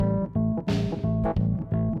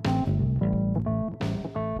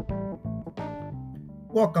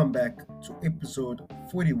Welcome back to episode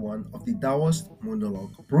 41 of the Taoist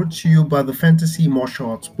Monologue, brought to you by the fantasy martial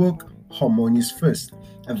arts book Harmonious Fist,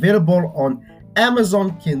 available on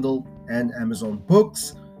Amazon Kindle and Amazon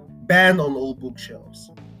Books, banned on all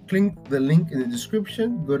bookshelves. Click the link in the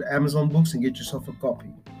description, go to Amazon Books and get yourself a copy.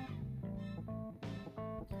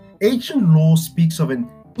 Ancient law speaks of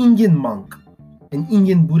an Indian monk, an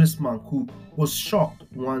Indian Buddhist monk who was shocked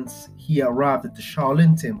once he arrived at the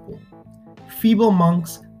Shaolin Temple. Feeble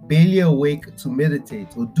monks, barely awake to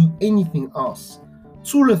meditate or do anything else,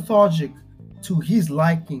 too lethargic to his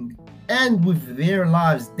liking, and with their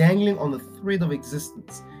lives dangling on the thread of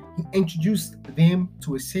existence, he introduced them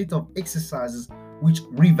to a set of exercises which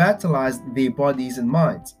revitalized their bodies and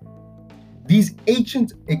minds. These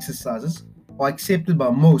ancient exercises are accepted by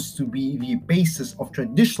most to be the basis of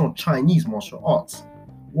traditional Chinese martial arts.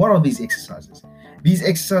 What are these exercises? These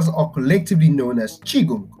exercises are collectively known as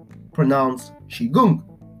Qigong, pronounced Qigong.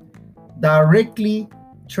 Directly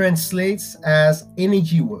translates as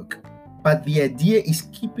energy work, but the idea is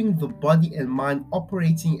keeping the body and mind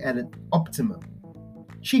operating at an optimum.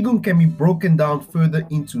 Qigong can be broken down further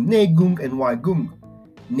into Negung and Weigong,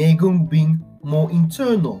 Negung being more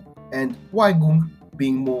internal and Weigong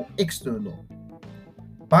being more external.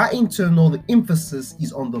 By internal, the emphasis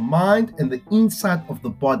is on the mind and the inside of the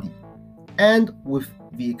body, and with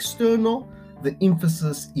the external, the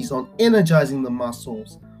emphasis is on energizing the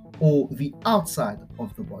muscles or the outside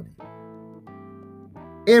of the body.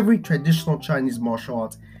 Every traditional Chinese martial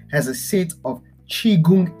art has a set of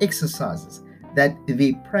Qigong exercises that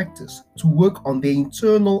they practice to work on their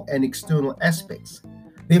internal and external aspects.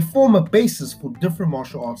 They form a basis for different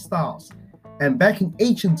martial art styles, and back in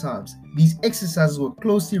ancient times, these exercises were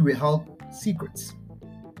closely held secrets,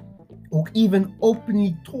 or even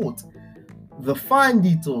openly taught. The fine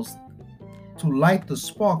details to light the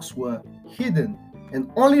sparks were hidden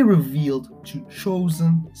and only revealed to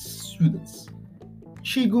chosen students.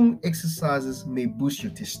 Qigong exercises may boost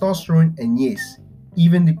your testosterone and yes,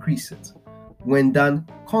 even decrease it when done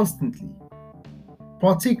constantly.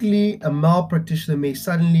 Particularly, a male practitioner may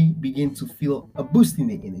suddenly begin to feel a boost in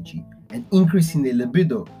their energy, an increase in their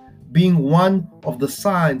libido, being one of the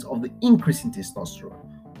signs of the increase in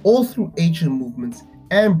testosterone, all through ancient movements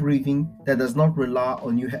and breathing that does not rely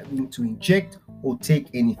on you having to inject or take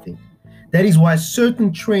anything. That is why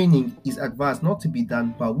certain training is advised not to be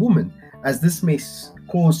done by women, as this may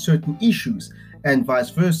cause certain issues, and vice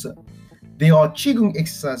versa. There are Qigong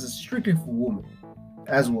exercises strictly for women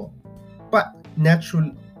as well. But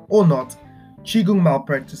natural or not, Qigong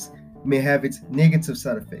malpractice may have its negative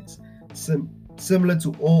side effects, similar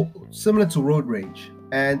to road rage,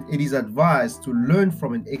 and it is advised to learn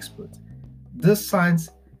from an expert. This science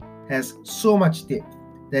has so much depth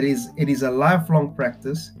that it is a lifelong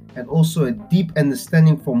practice, and also a deep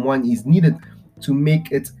understanding from one is needed to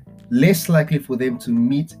make it less likely for them to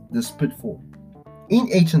meet this pitfall. In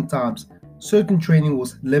ancient times, certain training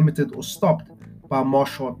was limited or stopped by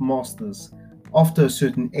martial art masters after a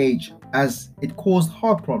certain age, as it caused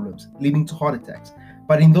heart problems, leading to heart attacks.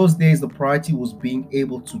 But in those days, the priority was being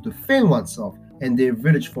able to defend oneself and their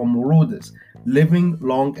village from marauders. Living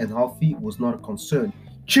long and healthy was not a concern.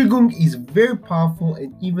 Qigong is very powerful,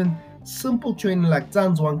 and even simple training like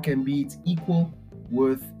Zanzhuang can be its equal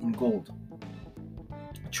worth in gold.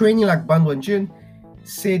 Training like Banduanjin,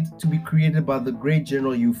 said to be created by the great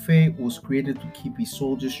General Yu Fei, was created to keep his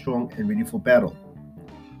soldiers strong and ready for battle.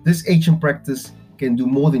 This ancient practice can do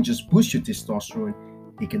more than just boost your testosterone,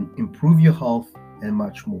 it can improve your health and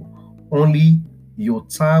much more. Only your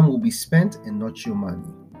time will be spent and not your money.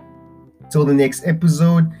 Till the next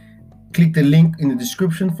episode, click the link in the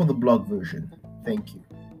description for the blog version. Thank you.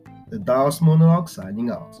 The Taoist Monologue signing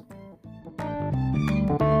out.